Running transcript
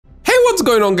What's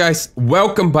going on, guys?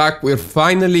 Welcome back. We're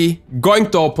finally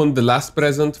going to open the last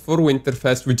present for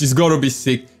Winterfest, which is gonna be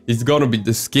sick. It's gonna be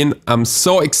the skin. I'm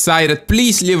so excited.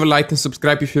 Please leave a like and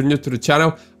subscribe if you're new to the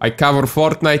channel. I cover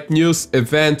Fortnite news,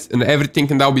 events, and everything,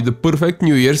 and that'll be the perfect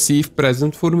New Year's Eve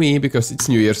present for me because it's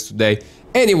New Year's today.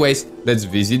 Anyways, let's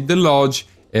visit the lodge.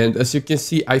 And as you can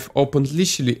see, I've opened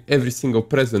literally every single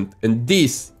present, and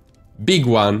this big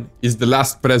one is the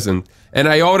last present. And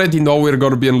I already know we're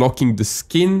gonna be unlocking the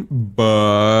skin,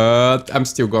 but I'm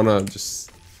still gonna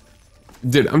just...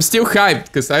 Dude, I'm still hyped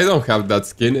because I don't have that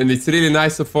skin and it's really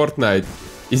nice of Fortnite.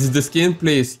 Is it the skin,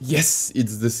 please? Yes,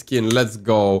 it's the skin. Let's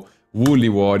go. Woolly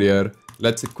Warrior.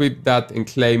 Let's equip that and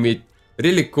claim it.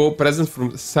 Really cool. Present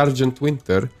from Sergeant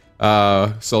Winter.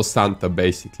 So Santa,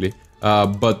 basically.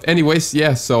 But anyways,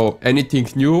 yeah, so anything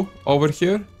new over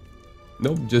here?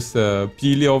 Nope, just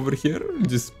Peely over here,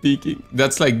 just peeking.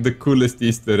 That's like the coolest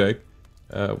Easter egg.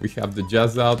 We have the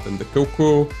Jazz out and the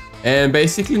Cuckoo. And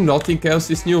basically nothing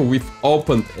else is new. We've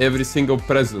opened every single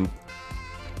present.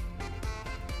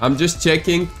 I'm just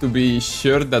checking to be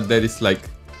sure that there is like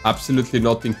absolutely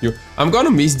nothing new. I'm gonna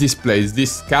miss this place.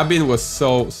 This cabin was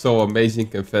so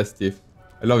amazing and festive.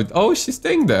 I love it. Oh, she's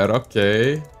staying there.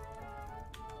 Okay.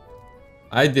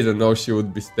 I didn't know she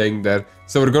would be staying there.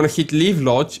 So we're gonna hit leave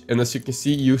lodge, and as you can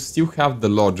see, you still have the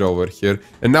lodge over here.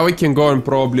 And now we can go and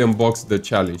probably unbox the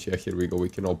challenge. Yeah, here we go. We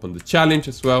can open the challenge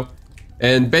as well.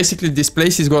 And basically this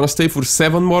place is gonna stay for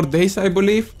 7 more days, I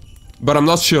believe. But I'm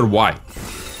not sure why.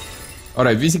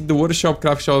 Alright, visit the workshop,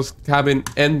 craft show's cabin,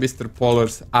 and Mr.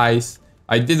 Polar's eyes.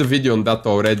 I did a video on that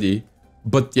already.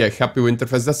 But yeah, happy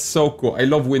Winterfest. That's so cool. I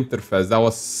love Winterfest. That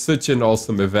was such an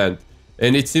awesome event.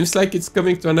 And it seems like it's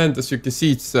coming to an end. As you can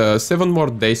see, it's 7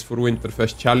 more days for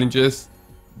Winterfest challenges.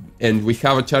 And we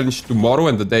have a challenge tomorrow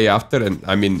and the day after. And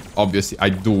I mean, obviously, I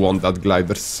do want that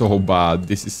glider so bad.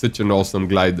 This is such an awesome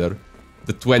glider.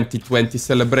 The 2020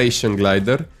 celebration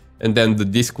glider. And then the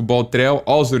disco ball trail,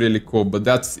 also really cool. But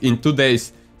that's in 2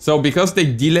 days. So because they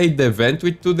delayed the event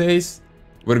with 2 days,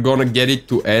 we're gonna get it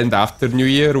to end after New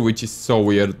Year, which is so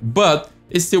weird. But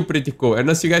it's still pretty cool. And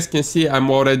as you guys can see, I'm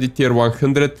already tier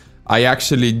 100. I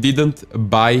actually didn't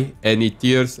buy any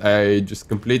tiers, I just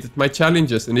completed my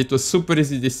challenges and it was super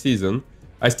easy this season.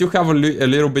 I still have a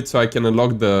little bit so I can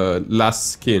unlock the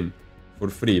last skin for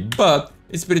free, but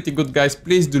it's pretty good, guys.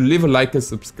 Please do leave a like and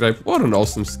subscribe. What an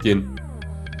awesome skin.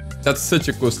 That's such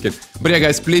a cool skin. But yeah,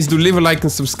 guys, please do leave a like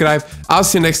and subscribe. I'll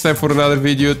see you next time for another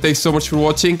video. Thanks so much for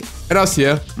watching and I'll see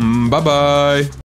you. Bye bye.